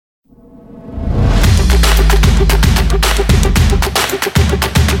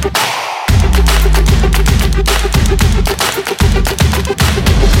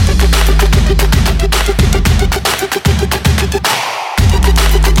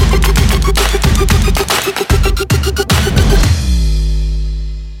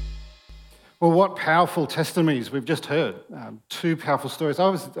what powerful testimonies we've just heard. Two powerful stories. I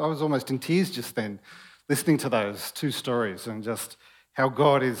was almost in tears just then, listening to those two stories and just how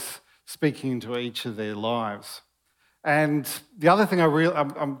God is speaking into each of their lives. And the other thing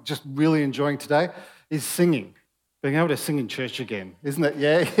I'm just really enjoying today is singing. Being able to sing in church again, isn't it?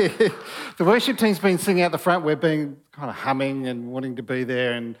 Yeah. The worship team's been singing out the front. We've been kind of humming and wanting to be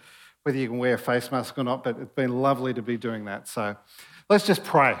there, and whether you can wear a face mask or not, but it's been lovely to be doing that. So let's just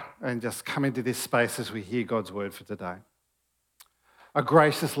pray and just come into this space as we hear God's word for today. Our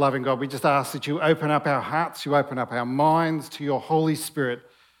gracious, loving God, we just ask that you open up our hearts, you open up our minds to your Holy Spirit.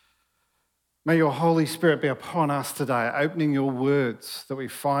 May your Holy Spirit be upon us today, opening your words that we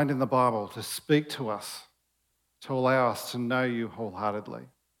find in the Bible to speak to us, to allow us to know you wholeheartedly.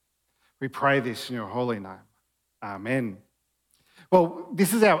 We pray this in your holy name. Amen. Well,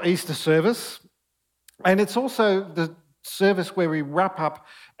 this is our Easter service, and it's also the service where we wrap up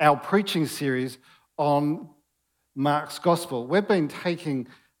our preaching series on Mark's Gospel. We've been taking,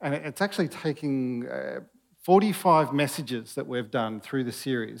 and it's actually taking 45 messages that we've done through the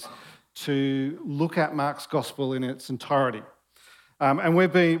series to look at Mark's Gospel in its entirety. And we're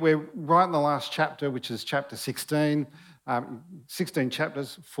right in the last chapter, which is chapter 16. 16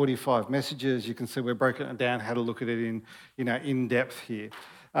 chapters, 45 messages. You can see we're broken it down how to look at it in depth here.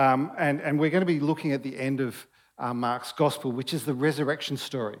 And we're going to be looking at the end of Mark's Gospel, which is the resurrection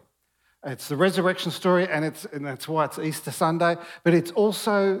story. It's the resurrection story, and that's why it's Easter Sunday, but it's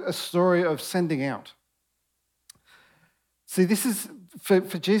also a story of sending out. See, this is, for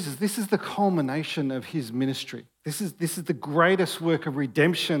Jesus, this is the culmination of his ministry. This is the greatest work of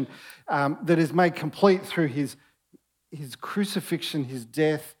redemption that is made complete through his crucifixion, his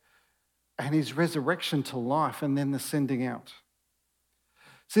death, and his resurrection to life, and then the sending out.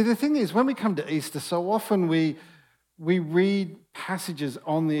 See, the thing is, when we come to Easter, so often we read passages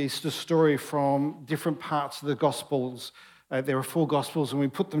on the Easter story from different parts of the Gospels. There are 4 Gospels, and we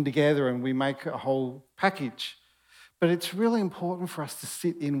put them together and we make a whole package. But it's really important for us to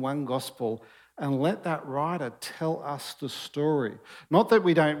sit in one Gospel and let that writer tell us the story. Not that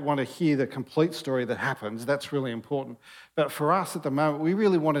we don't want to hear the complete story that happens, that's really important. But for us at the moment, we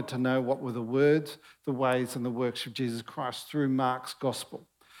really wanted to know what were the words, the ways, and the works of Jesus Christ through Mark's Gospel,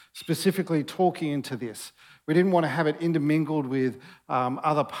 specifically talking into this. We didn't want to have it intermingled with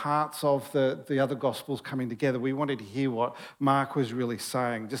other parts of the other Gospels coming together. We wanted to hear what Mark was really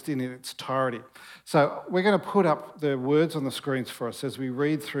saying, just in its entirety. So we're going to put up the words on the screens for us as we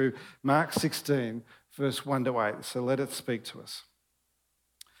read through Mark 16, verse 1 to 8. So let it speak to us.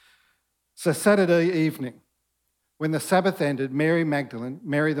 So Saturday evening, when the Sabbath ended, Mary Magdalene,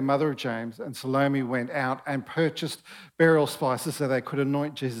 Mary the mother of James, and Salome went out and purchased burial spices so they could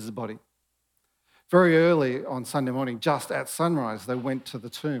anoint Jesus' body. Very early on Sunday morning, just at sunrise, they went to the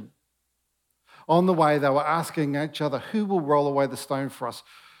tomb. On the way, they were asking each other, who will roll away the stone for us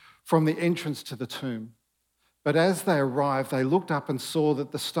from the entrance to the tomb? But as they arrived, they looked up and saw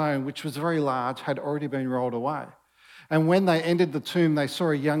that the stone, which was very large, had already been rolled away. And when they entered the tomb, they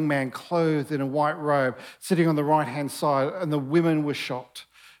saw a young man clothed in a white robe sitting on the right-hand side, and the women were shocked.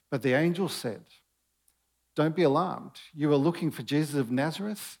 But the angel said, "Don't be alarmed. You are looking for Jesus of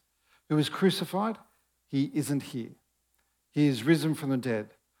Nazareth, who was crucified. He isn't here. He is risen from the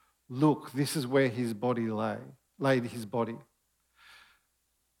dead. Look, this is where his body laid his body.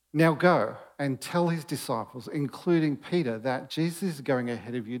 Now go and tell his disciples, including Peter, that Jesus is going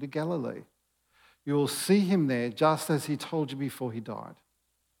ahead of you to Galilee. You will see him there just as he told you before he died."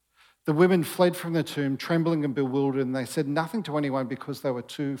 The women fled from the tomb, trembling and bewildered, and they said nothing to anyone because they were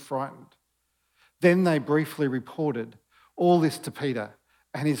too frightened. Then they briefly reported all this to Peter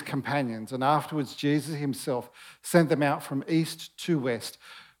and his companions, and afterwards Jesus himself sent them out from east to west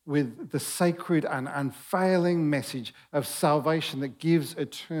with the sacred and unfailing message of salvation that gives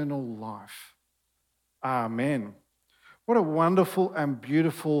eternal life. Amen. What a wonderful and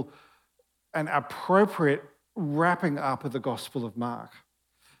beautiful and appropriate wrapping up of the Gospel of Mark.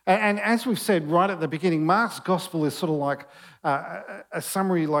 And as we've said right at the beginning, Mark's Gospel is sort of like a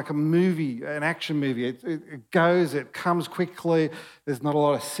summary, like a movie, an action movie. It comes quickly, there's not a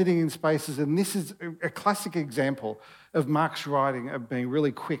lot of sitting in spaces, and this is a classic example of Mark's writing of being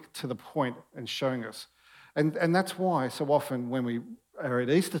really quick to the point and showing us. And that's why so often when we are at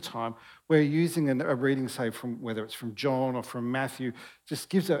Easter time, we're using a reading, say, from whether it's from John or from Matthew, just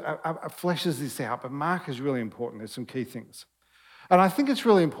gives fleshes this out. But Mark is really important. There's some key things. And I think it's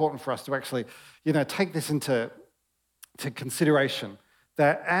really important for us to actually, take this into consideration,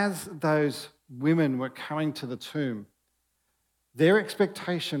 that as those women were coming to the tomb, their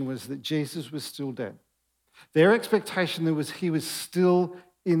expectation was that Jesus was still dead. Their expectation was he was still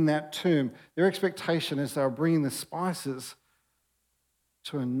in that tomb, their expectation as they were bringing the spices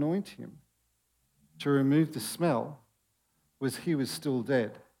to anoint him, to remove the smell, was he was still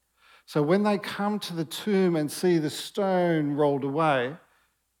dead. So when they come to the tomb and see the stone rolled away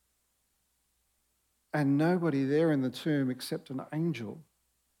and nobody there in the tomb except an angel,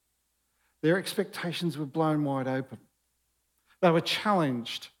 their expectations were blown wide open. They were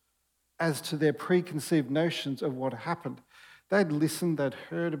challenged as to their preconceived notions of what happened. They'd listened, they'd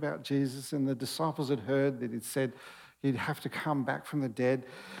heard about Jesus, and the disciples had heard that he'd said he'd have to come back from the dead.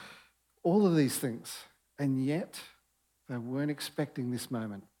 All of these things. And yet, they weren't expecting this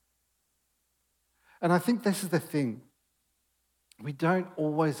moment. And I think this is the thing. We don't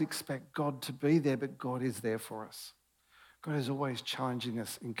always expect God to be there, but God is there for us. God is always challenging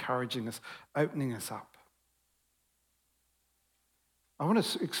us, encouraging us, opening us up. I want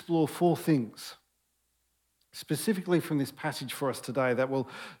to explore 4 things specifically from this passage for us today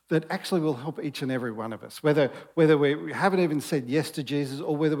that actually will help each and every one of us, whether we haven't even said yes to Jesus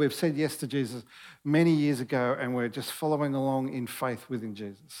or whether we've said yes to Jesus many years ago and we're just following along in faith within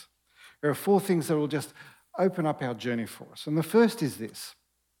Jesus. There are 4 things that will just open up our journey for us. And the first is this,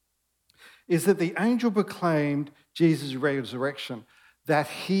 is that the angel proclaimed Jesus' resurrection, that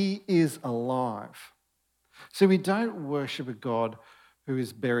he is alive. So we don't worship a God who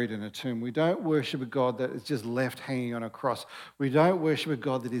is buried in a tomb. We don't worship a God that is just left hanging on a cross. We don't worship a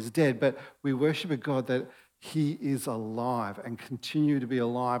God that is dead, but we worship a God that he is alive and continue to be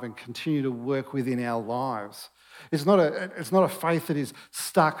alive and continue to work within our lives. It's not a faith that is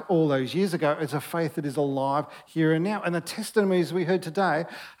stuck all those years ago. It's a faith that is alive here and now. And the testimonies we heard today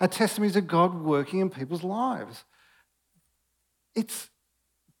are testimonies of God working in people's lives.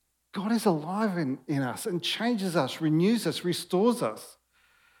 God is alive in us and changes us, renews us, restores us.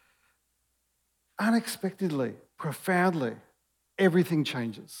 Unexpectedly, profoundly, everything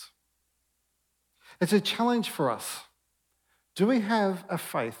changes. It's a challenge for us. Do we have a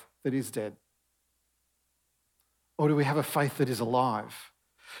faith that is dead? Or do we have a faith that is alive?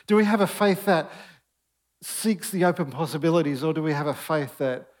 Do we have a faith that seeks the open possibilities, or do we have a faith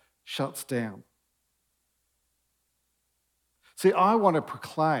that shuts down? See, I want to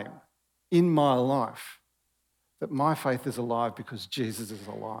proclaim in my life that my faith is alive because Jesus is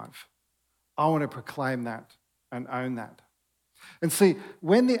alive. I want to proclaim that and own that. And see,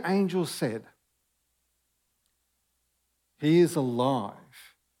 when the angel said, he is alive,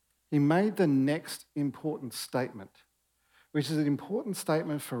 he made the next important statement, which is an important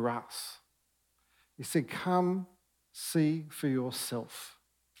statement for us. He said, come see for yourself.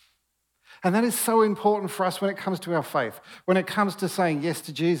 And that is so important for us when it comes to our faith, when it comes to saying yes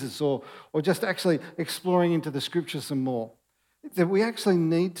to Jesus or just actually exploring into the scriptures some more. That we actually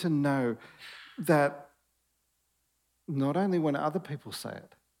need to know that not only when other people say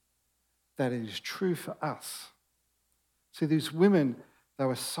it, that it is true for us. See, these women, they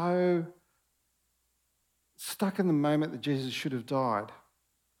were so stuck in the moment that Jesus should have died,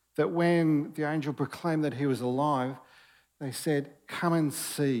 that when the angel proclaimed that he was alive, they said, come and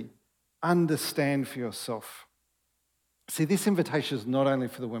see, understand for yourself. See, this invitation is not only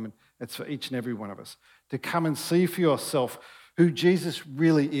for the women, it's for each and every one of us, to come and see for yourself who Jesus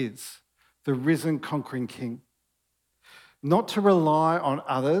really is, the risen, conquering King. Not to rely on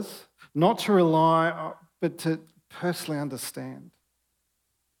others, but to personally understand.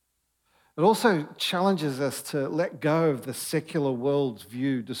 It also challenges us to let go of the secular world's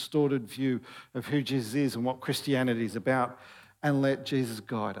view, distorted view of who Jesus is and what Christianity is about, and let Jesus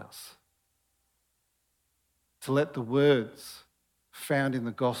guide us. To let the words found in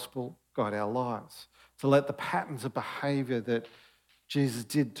the gospel guide our lives. To let the patterns of behaviour that Jesus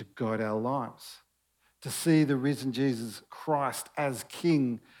did to guide our lives. To see the risen Jesus Christ as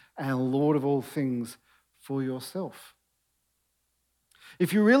King and Lord of all things for yourself.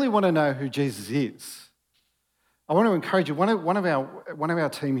 If you really want to know who Jesus is, I want to encourage you, one of our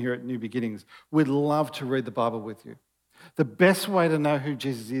team here at New Beginnings would love to read the Bible with you. The best way to know who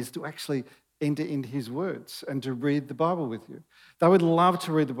Jesus is to actually enter into his words and to read the Bible with you. They would love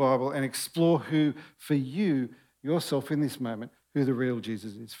to read the Bible and explore who, for you, yourself in this moment, who the real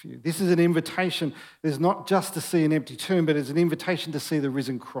Jesus is for you. This is an invitation. It's not just to see an empty tomb, but it's an invitation to see the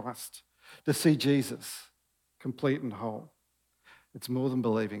risen Christ, to see Jesus complete and whole. It's more than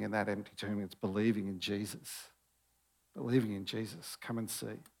believing in that empty tomb. It's believing in Jesus. Believing in Jesus. Come and see.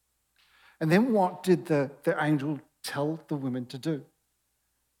 And then what did the angel tell the women to do?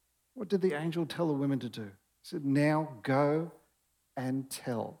 What did the angel tell the women to do? He said, now go and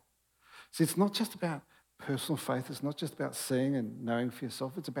tell. See, it's not just about personal faith. It's not just about seeing and knowing for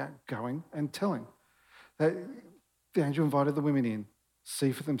yourself. It's about going and telling. The angel invited the women in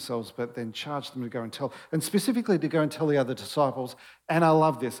see for themselves, but then charge them to go and tell, and specifically to go and tell the other disciples. And I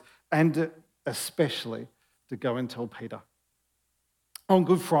love this, and especially to go and tell Peter. On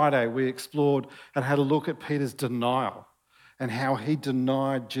Good Friday, we explored and had a look at Peter's denial and how he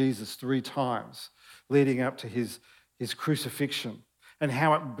denied Jesus 3 times leading up to his crucifixion, and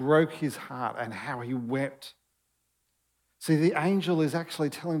how it broke his heart and how he wept. See, the angel is actually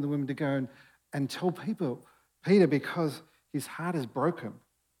telling the women to go and tell Peter, because his heart is broken,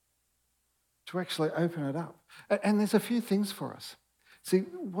 to actually open it up. And there's a few things for us. See,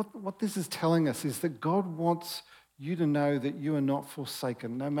 what this is telling us is that God wants you to know that you are not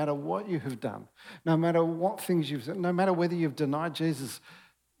forsaken, no matter what you have done, no matter what things you've done, no matter whether you've denied Jesus,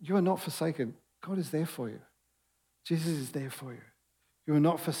 you are not forsaken. God is there for you. Jesus is there for you. You are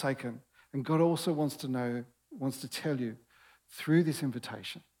not forsaken. And God also wants to tell you through this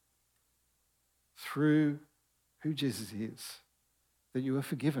invitation, through who Jesus is, that you are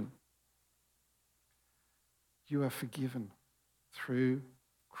forgiven. You are forgiven through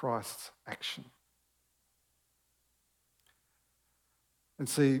Christ's action. And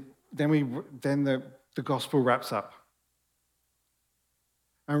see, then the gospel wraps up.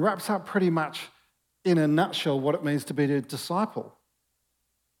 And wraps up pretty much in a nutshell what it means to be a disciple.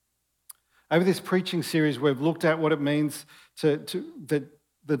 Over this preaching series, we've looked at what it means that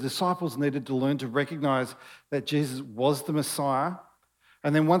the disciples needed to learn to recognize that Jesus was the Messiah.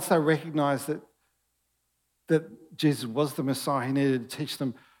 And then once they recognized that Jesus was the Messiah, he needed to teach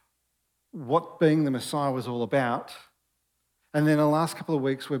them what being the Messiah was all about. And then in the last couple of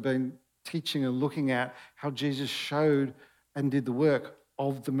weeks, we've been teaching and looking at how Jesus showed and did the work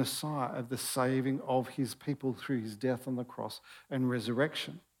of the Messiah, of the saving of his people through his death on the cross and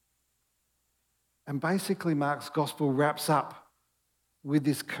resurrection. And basically, Mark's gospel wraps up with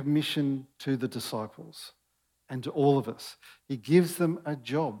this commission to the disciples and to all of us. He gives them a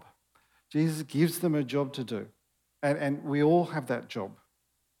job. Jesus gives them a job to do. And we all have that job.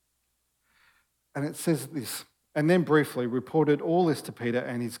 And it says this, and then briefly reported all this to Peter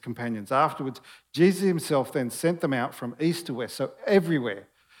and his companions. Afterwards, Jesus himself then sent them out from east to west, so everywhere.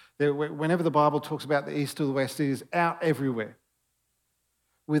 Whenever the Bible talks about the east or the west, it is out everywhere,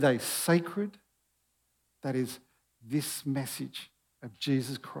 with a sacred, that is, this message of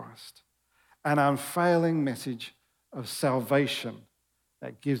Jesus Christ, an unfailing message of salvation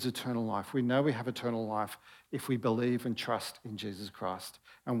that gives eternal life. We know we have eternal life if we believe and trust in Jesus Christ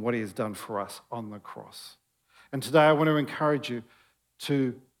and what he has done for us on the cross. And today I want to encourage you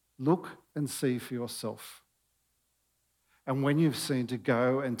to look and see for yourself. And when you've seen, to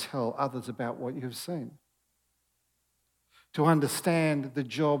go and tell others about what you've seen. To understand the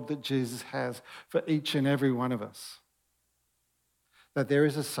job that Jesus has for each and every one of us. That there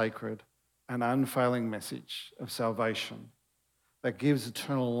is a sacred and unfailing message of salvation that gives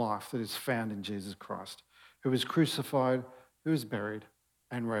eternal life that is found in Jesus Christ, who was crucified, who was buried,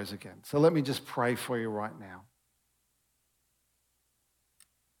 and rose again. So let me just pray for you right now.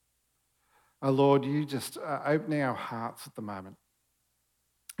 Oh Lord, you just are opening our hearts at the moment.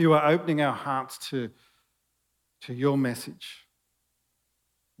 You are opening our hearts to your message.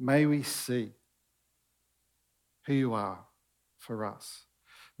 May we see who you are for us.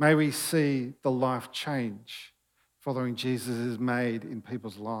 May we see the life change following Jesus is made in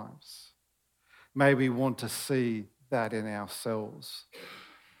people's lives. May we want to see that in ourselves.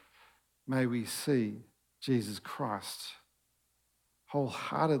 May we see Jesus Christ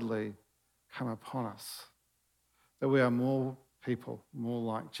wholeheartedly come upon us, that we are more people, more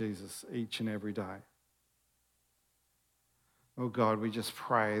like Jesus each and every day. Oh God, we just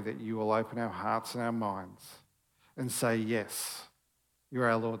pray that you will open our hearts and our minds and say, yes, you're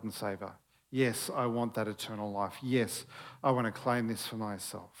our Lord and Saviour. Yes, I want that eternal life. Yes, I want to claim this for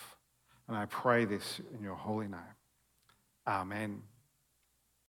myself. And I pray this in your holy name. Amen.